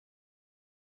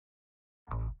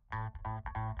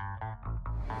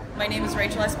My name is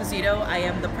Rachel Esposito. I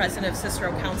am the president of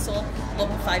Cicero Council,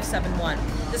 Local 571.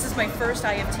 This is my first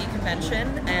IFT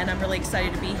convention, and I'm really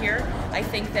excited to be here. I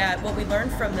think that what we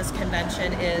learned from this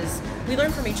convention is we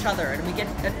learn from each other, and we get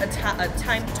a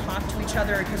time to talk to each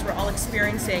other because we're all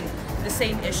experiencing the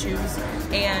same issues,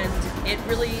 and it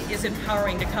really is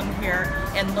empowering to come here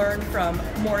and learn from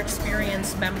more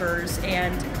experienced members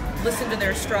and listen to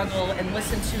their struggle and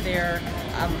listen to their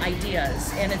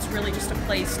ideas. And it's really just a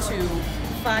place to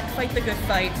fight the good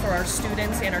fight for our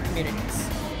students and our communities.